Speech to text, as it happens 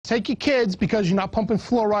take your kids because you're not pumping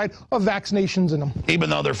fluoride or vaccinations in them. Even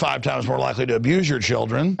though they're 5 times more likely to abuse your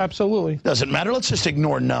children. Absolutely. Doesn't matter. Let's just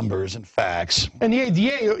ignore numbers and facts. And the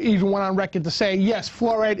ADA even went on record to say, yes,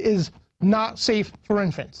 fluoride is not safe for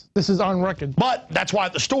infants. This is on record. But that's why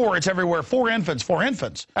at the store it's everywhere for infants.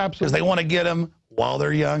 Absolutely. Because they want to get them while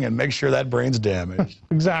they're young and make sure that brain's damaged.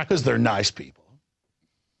 Exactly. Because they're nice people.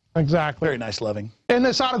 Exactly. Very nice, loving. And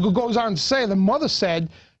this article goes on to say the mother said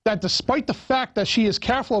that despite the fact that she is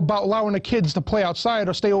careful about allowing the kids to play outside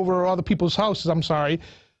or stay over other people's houses,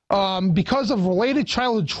 because of related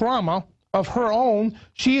childhood trauma of her own,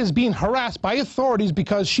 she is being harassed by authorities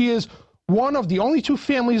because she is one of the only 2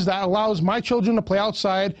 families that allows my children to play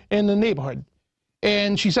outside in the neighborhood.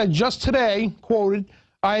 And she said, just today, quoted,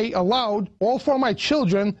 I allowed all 4 of my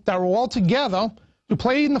children that were all together to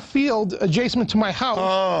play in the field adjacent to my house.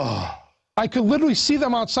 Oh. I could literally see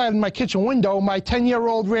them outside in my kitchen window. My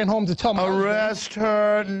 10-year-old ran home to tell me. Arrest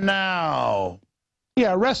her now.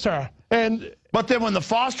 Yeah, arrest her. But then when the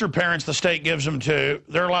foster parents the state gives them to,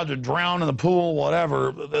 they're allowed to drown in the pool,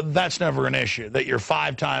 whatever, that's never an issue. That you're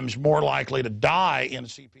 5 times more likely to die in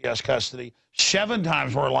CPS custody, 7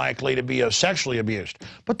 times more likely to be sexually abused.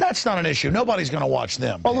 But that's not an issue. Nobody's going to watch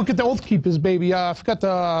them. Oh, look at the Oath Keepers, baby. I forgot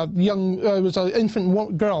the young, it was an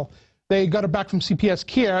infant girl. They got her back from CPS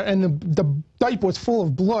care, and the diaper was full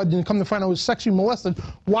of blood, and come to find out it was sexually molested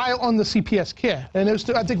while under CPS care. And it was,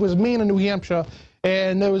 I think it was Maine and New Hampshire.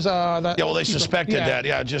 And there was yeah, well, they suspected that.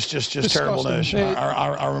 Yeah, just terrible news.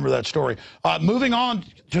 I remember that story. Moving on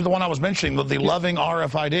to the one I was mentioning, the loving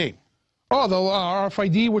RFID. Oh, the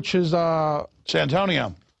RFID, which is San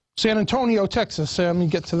Antonio, Texas. Let me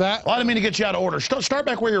get to that. Well, I didn't mean to get you out of order. Start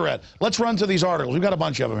back where you're at. Let's run to these articles. We've got a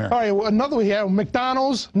bunch of them here. All right, well, another one here.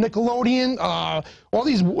 McDonald's, Nickelodeon, all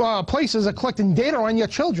these places are collecting data on your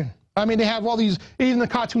children. I mean, they have all these, even the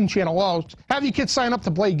Cartoon Channel. Oh, have your kids sign up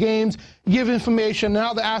to play games, give information.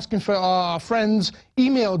 Now they're asking for friends'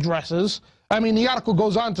 email addresses. I mean, the article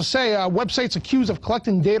goes on to say websites accused of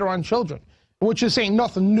collecting data on children, which is saying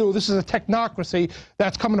nothing new. This is a technocracy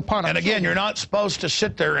that's coming upon us. And again, you're not supposed to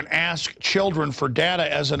sit there and ask children for data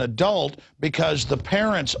as an adult because the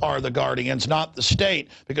parents are the guardians, not the state,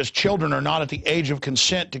 because children are not at the age of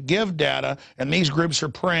consent to give data, and these groups are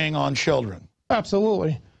preying on children.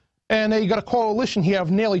 Absolutely. And you got a coalition here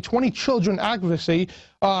of nearly 20 children advocacy,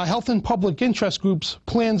 health and public interest groups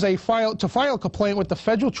plans to file a complaint with the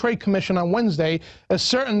Federal Trade Commission on Wednesday,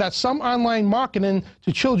 asserting that some online marketing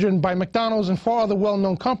to children by McDonald's and 4 other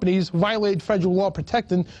well-known companies violate federal law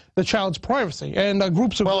protecting the child's privacy. And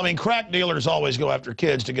groups of... Well, I mean, crack dealers always go after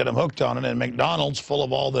kids to get them hooked on it, and McDonald's, full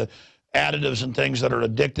of all the additives and things that are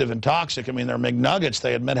addictive and toxic. I mean, their McNuggets,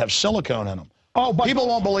 they admit, have silicone in them. Oh, but people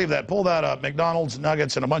won't believe that. Pull that up. McDonald's,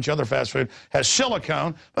 Nuggets, and a bunch of other fast food has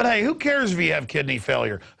silicone. But, hey, who cares if you have kidney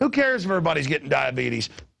failure? Who cares if everybody's getting diabetes?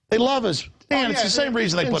 They love us. Dan, it's the same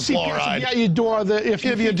reason they put fluoride. Yeah, you do. If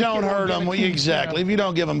you don't hurt them, well, exactly. If you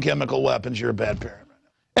don't give them chemical weapons, you're a bad parent.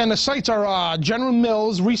 And the sites are General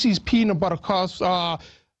Mills, Reese's Peanut Butter Cups,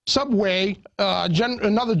 Subway,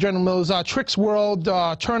 another General Mills, Trix World,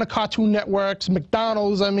 Turner Cartoon Networks,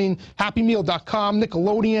 McDonald's, I mean, HappyMeal.com,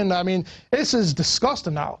 Nickelodeon. I mean, this is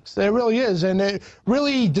disgusting, Alex. It really is. And it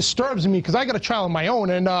really disturbs me because I got a child of my own.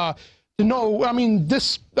 And to know, I mean,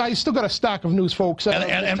 I still got a stack of news, folks. And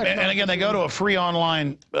again, they go to a free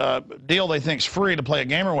online deal they think's free to play a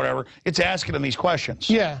game or whatever. It's asking them these questions.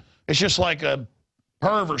 Yeah. It's just like a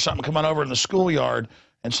perv or something coming over in the schoolyard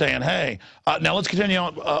and saying, hey, now let's continue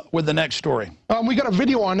on with the next story. We got a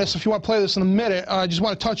video on this if you want to play this in a minute. I just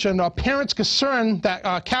want to touch on parents concerned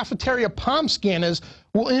that cafeteria palm scanners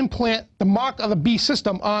will implant the mark of the beast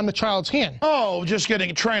system on the child's hand. Oh, just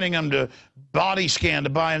training them to body scan to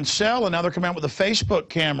buy and sell, and now they're coming out with the Facebook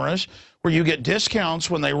cameras where you get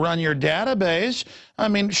discounts when they run your database. I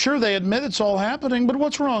mean, sure, they admit it's all happening, but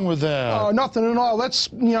what's wrong with that? Oh, nothing at all. That's,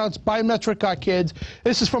 it's biometric, kids.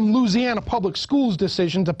 This is from Louisiana Public Schools'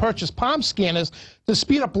 decision to purchase palm scanners to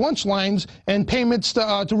speed up lunch lines and payments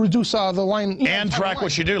to reduce the line. And track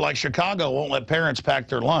what you do. Like Chicago won't let parents pack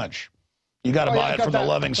their lunch. You got to buy it from the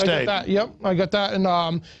loving state. Yep, I got that.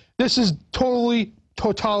 And this is totally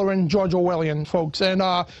tolerant George Orwellian, folks. And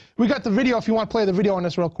we got the video if you want to play the video on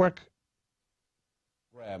this real quick.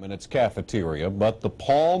 In its cafeteria, but the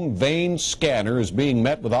palm vein scanner is being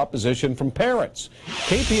met with opposition from parents.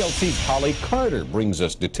 KPLC's Holly Carter brings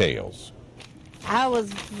us details. I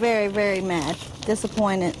was very, very mad,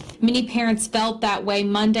 disappointed. Many parents felt that way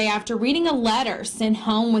Monday after reading a letter sent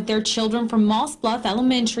home with their children from Moss Bluff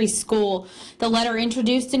Elementary School. The letter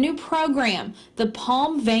introduced a new program, the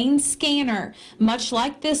Palm Vein Scanner, much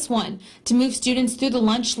like this one, to move students through the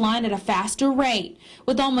lunch line at a faster rate.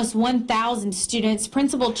 With almost 1,000 students,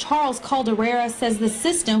 Principal Charles Calderera says the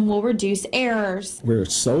system will reduce errors. We're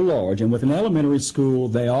so large, and with an elementary school,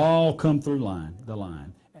 they all come through the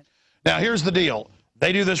line. Now, here's the deal.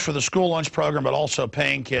 They do this for the school lunch program, but also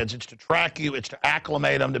paying kids. It's to track you. It's to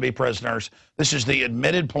acclimate them to be prisoners. This is the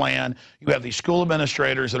admitted plan. You have these school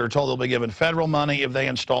administrators that are told they'll be given federal money if they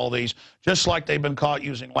install these, just like they've been caught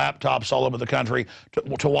using laptops all over the country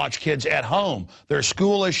to watch kids at home. They're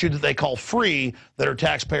school issued that they call free that are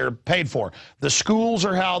taxpayer paid for. The schools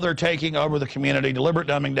are how they're taking over the community. Deliberate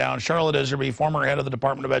dumbing down. Charlotte Iserby, former head of the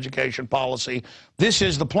Department of Education policy. This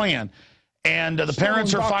is the plan. And the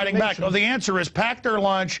parents are fighting back. Oh, the answer is pack their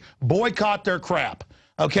lunch, boycott their crap,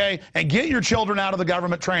 okay? And get your children out of the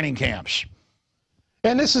government training camps.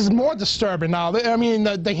 And this is more disturbing now. I mean,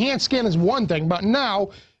 the hand scan is one thing, but now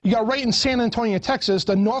you got right in San Antonio, Texas,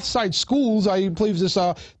 the North Side schools, I believe this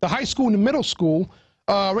the high school and the middle school,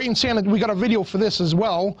 right in San Antonio, we got a video for this as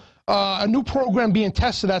well. A new program being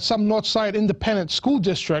tested at some Northside independent school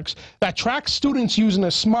districts that tracks students using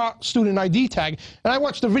a smart student ID tag. And I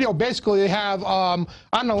watched the video. Basically, they have, on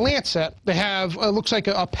the Lancet, they have, it looks like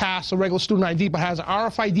a pass, a regular student ID, but has an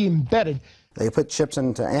RFID embedded. They put chips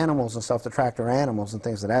into animals and stuff to track their animals and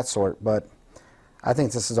things of that sort, but I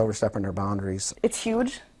think this is overstepping their boundaries. It's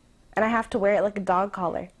huge, and I have to wear it like a dog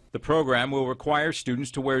collar. The program will require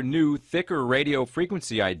students to wear new, thicker radio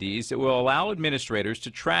frequency IDs that will allow administrators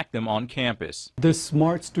to track them on campus. This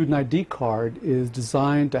Smart Student ID card is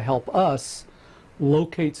designed to help us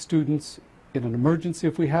locate students in an emergency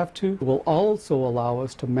if we have to. It will also allow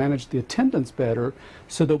us to manage the attendance better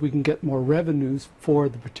so that we can get more revenues for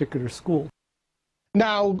the particular school.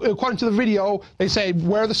 Now, according to the video, they say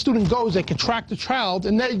where the student goes, they can track the child,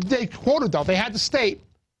 and they quoted, though, they had to state,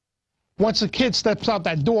 once a kid steps out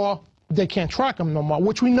that door, they can't track them no more,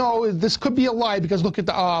 which we know this could be a lie because look at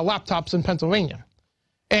the laptops in Pennsylvania.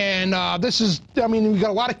 And this is, I mean, we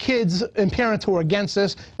got a lot of kids and parents who are against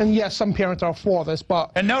this, and yes, some parents are for this,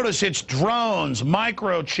 but... And notice it's drones,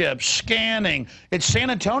 microchips, scanning. It's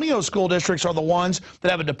San Antonio school districts are the ones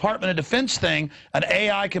that have a Department of Defense thing, an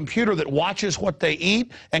AI computer that watches what they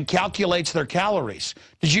eat and calculates their calories.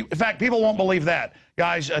 In fact, people won't believe that.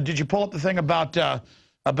 Guys, did you pull up the thing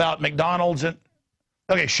about McDonald's?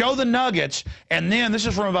 Okay, show the nuggets, and then this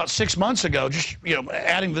is from about 6 months ago, just,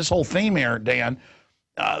 adding this whole theme here, Dan.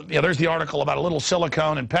 There's the article about a little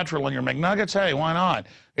silicone and petrol in your McNuggets. Hey, why not?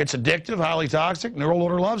 It's addictive, highly toxic. New World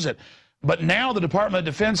Order loves it. But now the Department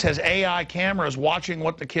of Defense has AI cameras watching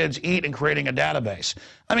what the kids eat and creating a database.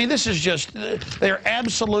 I mean, this is just, they're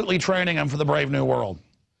absolutely training them for the brave new world.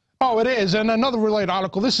 Oh, it is. And another related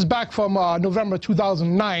article, this is back from November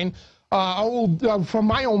 2009. From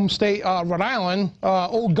my home state, Rhode Island,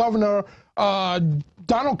 old Governor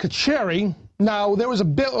Donald Carcieri. Now, there was a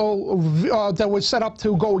bill that was set up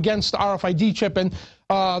to go against the RFID chip, and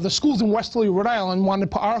the schools in Westerly, Rhode Island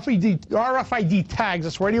wanted to put RFID tags,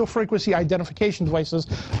 that's radio frequency identification devices,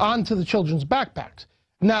 onto the children's backpacks.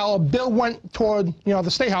 Now, a bill went toward,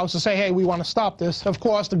 the State House to say, hey, we want to stop this. Of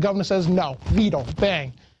course, the governor says no, veto,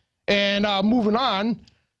 bang. And moving on,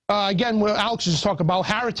 again, what Alex just talked about,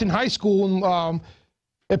 Harrington High School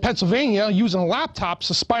in Pennsylvania using laptops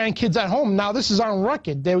to spy on kids at home. Now, this is on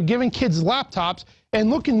record. They were giving kids laptops and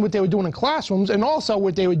looking what they were doing in classrooms and also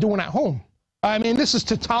what they were doing at home. I mean, this is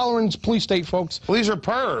to tolerance police state, folks. Well, these are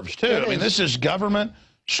pervs, too. I mean, this is government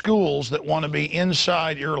schools that want to be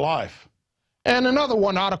inside your life. And another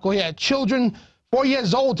one article here, children 4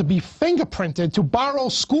 years old to be fingerprinted to borrow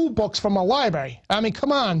school books from a library. I mean,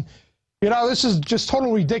 come on. This is just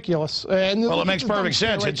totally ridiculous. And well, it makes perfect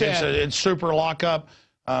sense. It's super lockup,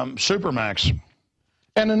 Supermax.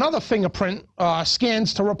 And another fingerprint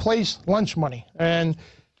scans to replace lunch money.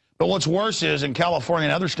 But what's worse is in California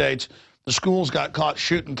and other states, the schools got caught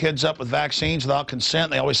shooting kids up with vaccines without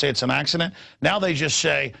consent. They always say it's an accident. Now they just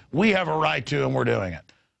say, we have a right to, and we're doing it.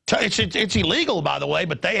 It's illegal, by the way,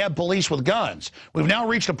 but they have police with guns. We've now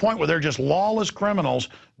reached a point where they're just lawless criminals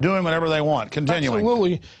doing whatever they want. Continuing.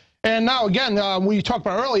 Absolutely. And now, again, we talked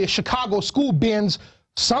about earlier, Chicago school bans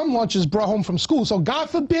some lunches brought home from school. So God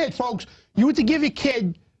forbid, folks, you were to give your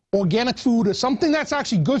kid organic food or something that's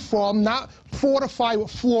actually good for them, not fortified with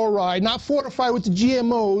fluoride, not fortified with the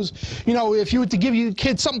GMOs. If you were to give your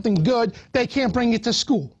kid something good, they can't bring it to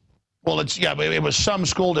school. Well, it was some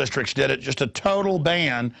school districts did it, just a total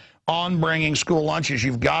ban on bringing school lunches.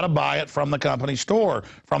 You've got to buy it from the company store,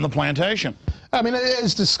 from the plantation. I mean,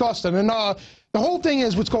 it's disgusting. And the whole thing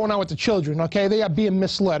is what's going on with the children, okay? They are being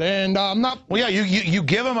misled. And I'm not... Well, yeah, you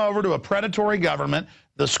give them over to a predatory government.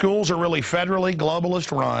 The schools are really federally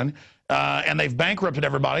globalist run. And they've bankrupted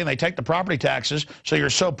everybody, and they take the property taxes, so you're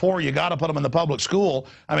so poor you got to put them in the public school.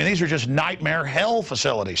 I mean, these are just nightmare hell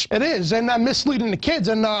facilities. It is, and misleading the kids.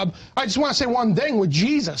 And I just want to say one thing with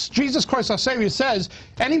Jesus. Jesus Christ, our Savior, says,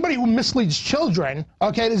 anybody who misleads children,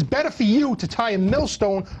 okay, it is better for you to tie a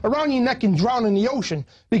millstone around your neck and drown in the ocean,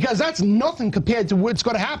 because that's nothing compared to what's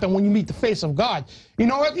going to happen when you meet the face of God. You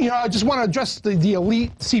know what? You know, I just want to address the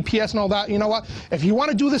elite, CPS and all that. You know what? If you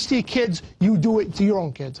want to do this to your kids, you do it to your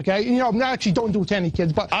own kids, okay? You know, actually don't do it to any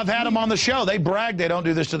kids. But I've had them on the show. They brag they don't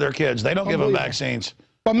do this to their kids. They don't give them vaccines.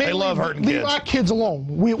 But they love hurting kids. Leave our kids alone.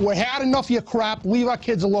 We had enough of your crap. Leave our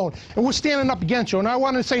kids alone. And we're standing up against you. And I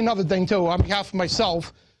want to say another thing, too, on behalf of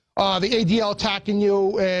myself. The ADL attacking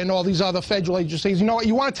you and all these other federal agencies. You know what?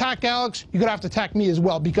 You want to attack Alex, you're going to have to attack me as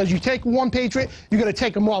well. Because you take one patriot, you're going to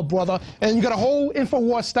take them all, brother. And you got a whole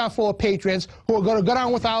INFOWARS staff full of patriots who are going to go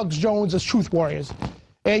down with Alex Jones as truth warriors.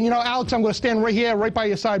 And, you know, Alex, I'm going to stand right here, right by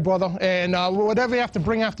your side, brother. And whatever they have to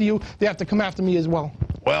bring after you, they have to come after me as well.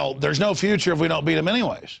 Well, there's no future if we don't beat them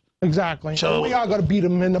anyways. Exactly. So we are going to beat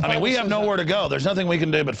them. In the I mean, we have nowhere to go. There's nothing we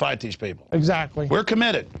can do but fight these people. Exactly. We're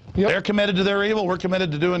committed. Yep. They're committed to their evil. We're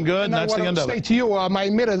committed to doing good, and that's the end of it. I say to you, I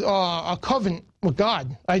made a covenant with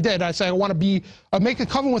God. I did. I said I want to make a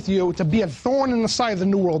covenant with you to be a thorn in the side of the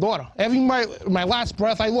New World Order. Every my last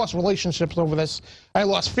breath, I lost relationships over this. I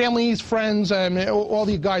lost families, friends, and all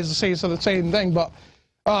the guys say the same thing. But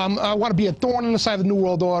I want to be a thorn in the side of the New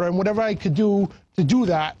World Order, and whatever I could do to do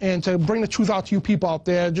that and to bring the truth out to you people out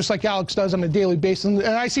there, just like Alex does on a daily basis. And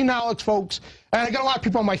I seen Alex, folks, and I got a lot of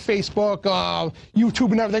people on my Facebook,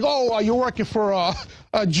 YouTube and everything. Oh, you're working for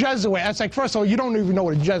a Jesuit. It's like, first of all, you don't even know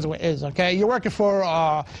what a Jesuit is, okay? You're working for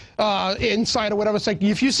Inside or whatever. It's like,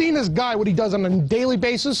 if you've seen this guy, what he does on a daily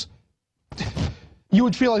basis, you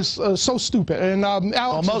would feel so stupid. And Alex,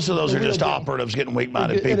 well, most of those are just operatives getting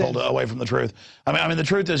weak-minded people away from the truth. I mean, the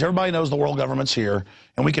truth is everybody knows the world government's here,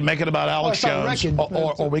 and we can make it about Alex Jones,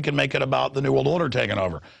 or we can make it about the New World Order taking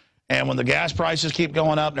over. And when the gas prices keep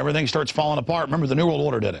going up and everything starts falling apart, remember, the New World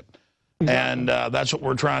Order did it. Exactly. And that's what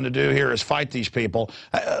we're trying to do here is fight these people.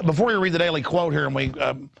 Before you read the daily quote here and we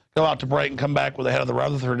go out to break and come back with the head of the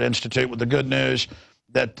Rutherford Institute with the good news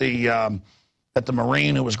that the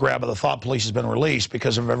Marine who was grabbed by the thought police has been released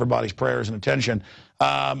because of everybody's prayers and attention.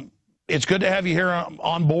 It's good to have you here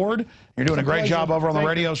on board. You're doing a great job over on the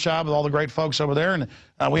radio side with all the great folks over there,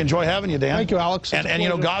 and we enjoy having you, Dan. Thank you, Alex. And you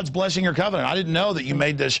know, God's blessing your covenant. I didn't know that you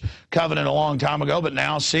made this covenant a long time ago, but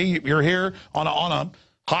now, see, you're here on a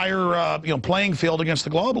higher playing field against the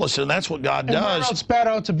globalists, and that's what God does. It's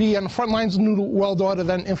better to be on the front lines of the New World Order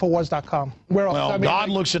than INFOWARS.com. Well, God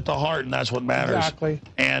looks at the heart, and that's what matters. Exactly.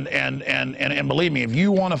 And believe me, if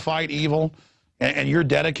you want to fight evil and you're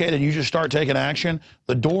dedicated and you just start taking action,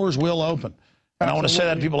 the doors will open. And I want to say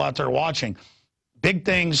that to people out there watching. Big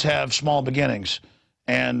things have small beginnings.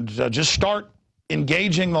 And just start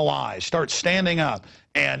engaging the lies. Start standing up.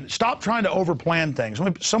 And stop trying to overplan things.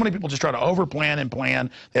 So many people just try to overplan and plan.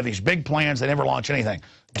 They have these big plans. They never launch anything.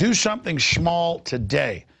 Do something small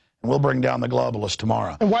today, and we'll bring down the globalists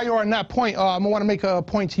tomorrow. And while you're on that point, I want to make a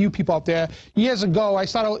point to you people out there. Years ago, I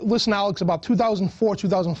started listening to Alex about 2004,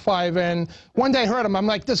 2005, and one day I heard him. I'm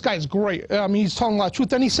like, this guy's great. I mean, he's telling a lot of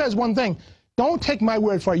truth. And he says one thing. Don't take my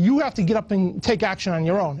word for it. You have to get up and take action on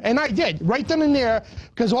your own. And I did, right then and there,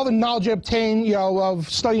 because all the knowledge I obtained, you know, of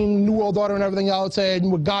studying New World Order and everything else,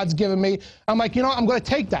 and what God's given me, I'm like, you know, I'm going to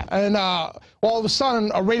take that. And all of a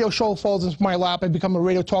sudden, a radio show falls into my lap. I become a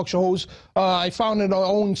radio talk show host. I founded our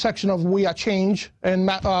own section of We Are Change in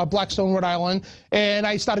Blackstone, Rhode Island. And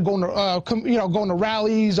I started going to, going to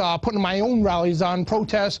rallies, putting my own rallies on,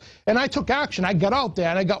 protests. And I took action. I got out there,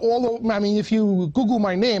 and I got all over. I mean, if you Google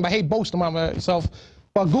my name, I hate boasting about myself.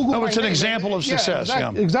 But Google. No, it's an example of success.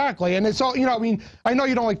 Yeah, exactly. And it's all, I mean, I know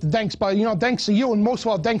you don't like the thanks, but, thanks to you, and most of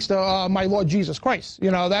all, thanks to my Lord Jesus Christ.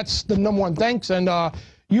 That's the #1 thanks. And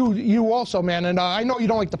you also, man. And I know you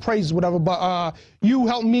don't like the praise, whatever, but you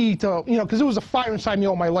helped me to, because there was a fire inside me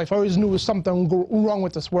all my life. I always knew there was something wrong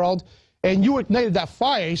with this world. And you ignited that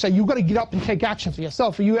fire. You said, you got to get up and take action for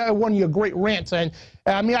yourself. You had one of your great rants. And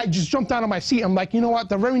I mean, I just jumped down on my seat. I'm like, you know what?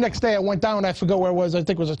 The very next day I went down, I forgot where it was. I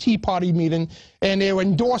think it was a Tea Party meeting. And they were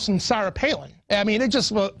endorsing Sarah Palin. I mean, it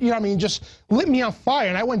just, just lit me on fire.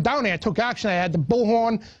 And I went down there, I took action. I had the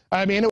bullhorn. I mean,